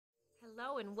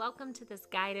Hello and welcome to this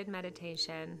guided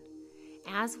meditation.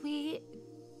 As we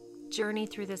journey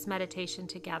through this meditation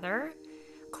together,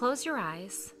 close your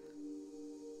eyes.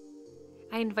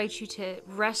 I invite you to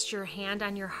rest your hand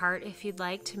on your heart if you'd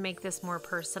like to make this more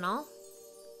personal.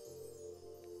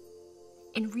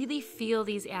 And really feel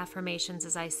these affirmations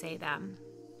as I say them.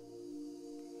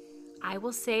 I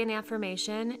will say an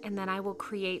affirmation and then I will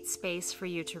create space for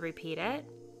you to repeat it,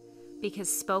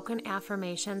 because spoken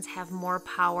affirmations have more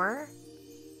power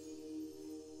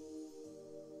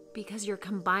because you're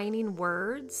combining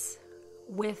words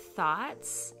with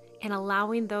thoughts and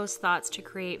allowing those thoughts to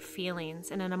create feelings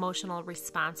and an emotional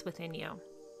response within you.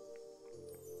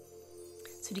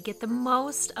 So to get the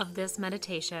most of this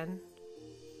meditation,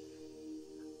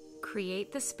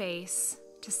 create the space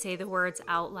to say the words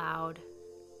out loud.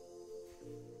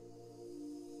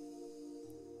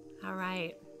 All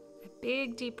right, a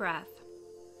big deep breath.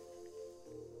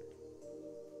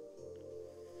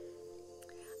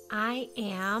 I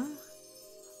am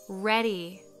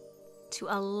ready to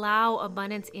allow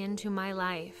abundance into my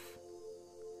life.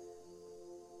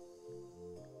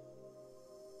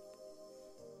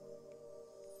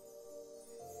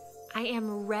 I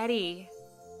am ready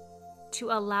to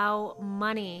allow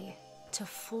money to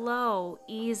flow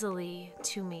easily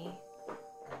to me.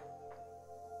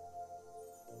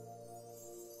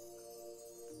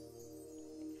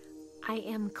 I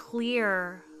am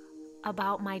clear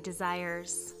about my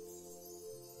desires.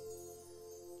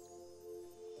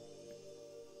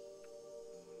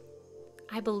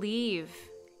 I believe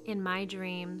in my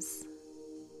dreams.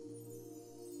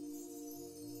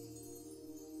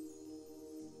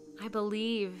 I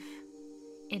believe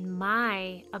in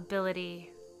my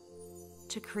ability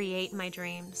to create my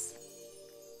dreams.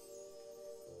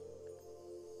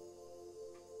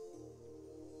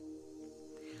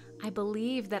 I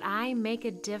believe that I make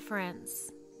a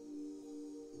difference.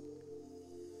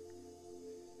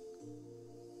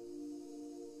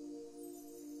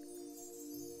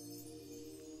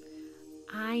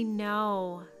 I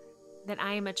know that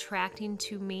I am attracting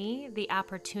to me the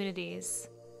opportunities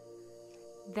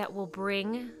that will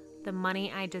bring the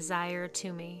money I desire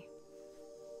to me.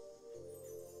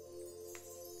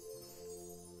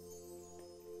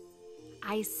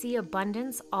 I see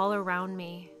abundance all around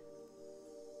me.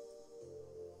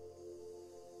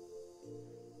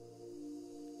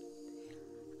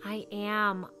 I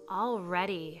am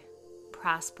already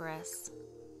prosperous.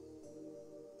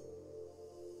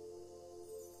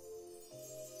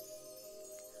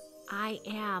 I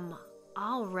am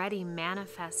already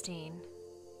manifesting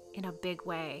in a big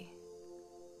way.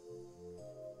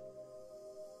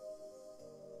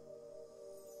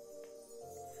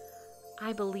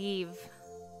 I believe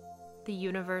the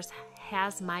universe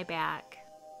has my back.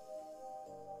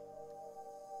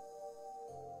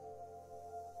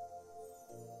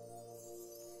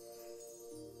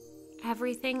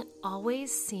 Everything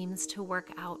always seems to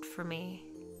work out for me.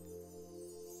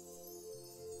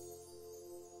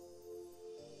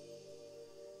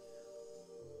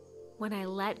 When I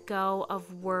let go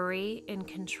of worry and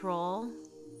control,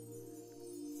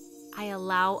 I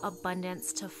allow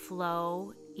abundance to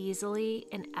flow easily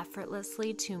and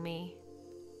effortlessly to me.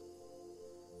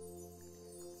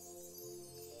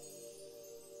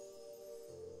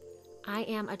 I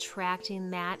am attracting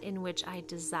that in which I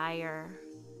desire.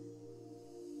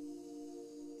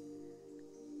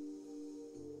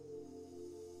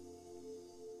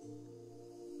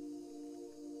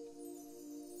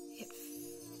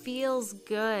 Feels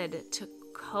good to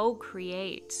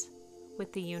co-create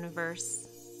with the universe.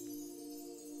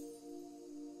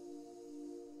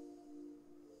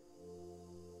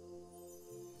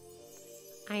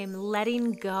 I am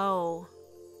letting go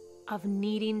of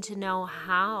needing to know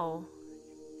how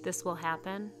this will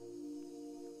happen.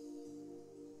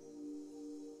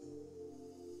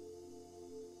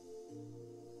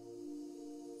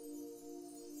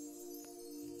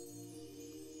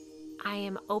 I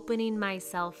am opening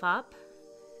myself up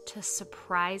to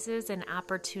surprises and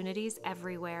opportunities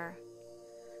everywhere.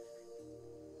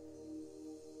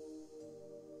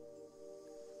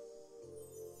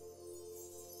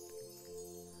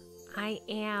 I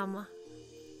am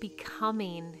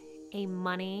becoming a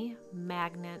money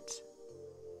magnet.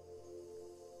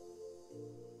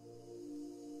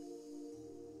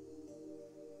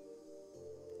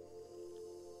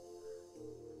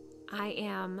 I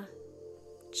am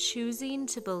choosing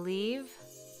to believe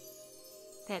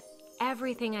that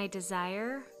everything I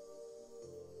desire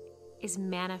is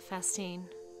manifesting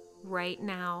right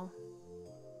now.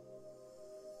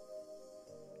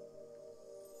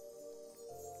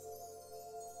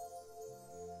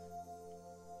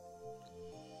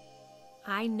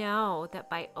 I know that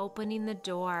by opening the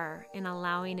door and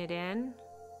allowing it in,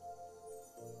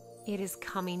 it is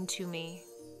coming to me.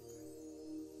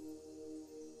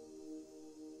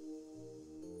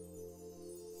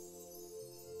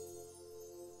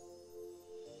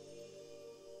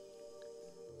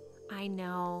 I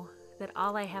know that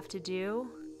all I have to do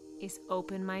is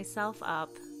open myself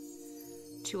up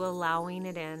to allowing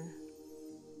it in.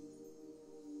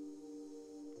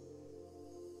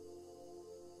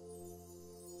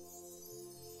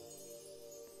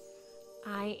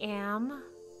 I am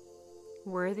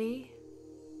worthy,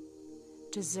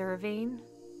 deserving,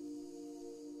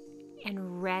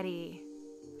 and ready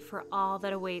for all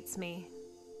that awaits me.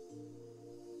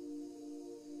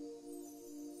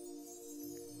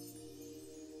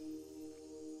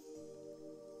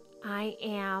 I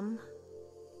am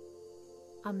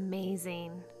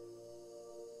amazing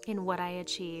in what I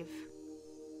achieve.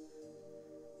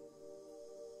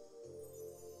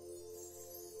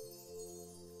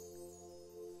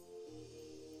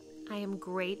 I am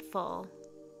grateful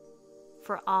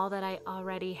for all that I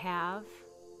already have.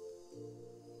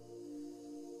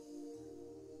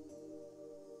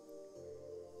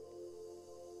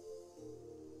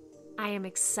 I am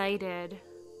excited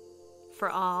for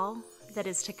all that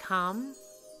is to come.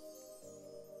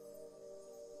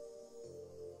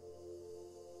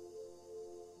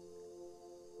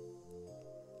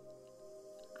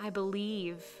 I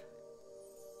believe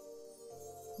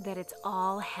that it's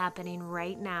all happening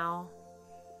right now.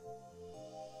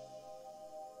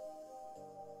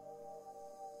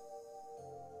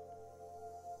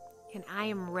 And I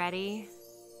am ready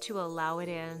to allow it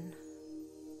in.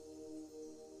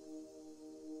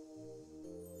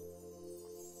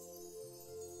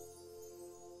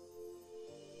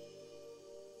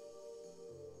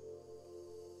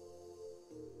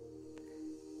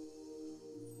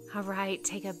 All right,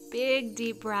 take a big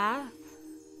deep breath.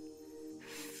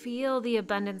 Feel the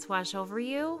abundance wash over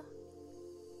you.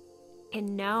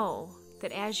 And know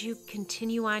that as you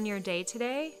continue on your day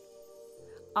today,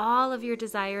 all of your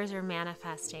desires are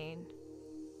manifesting.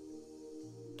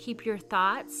 Keep your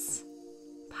thoughts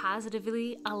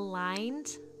positively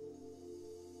aligned.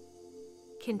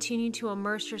 Continue to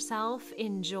immerse yourself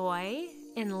in joy,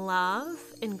 in love,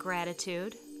 in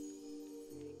gratitude.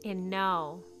 And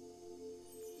know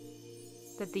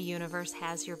that the universe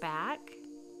has your back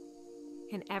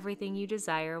and everything you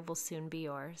desire will soon be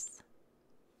yours.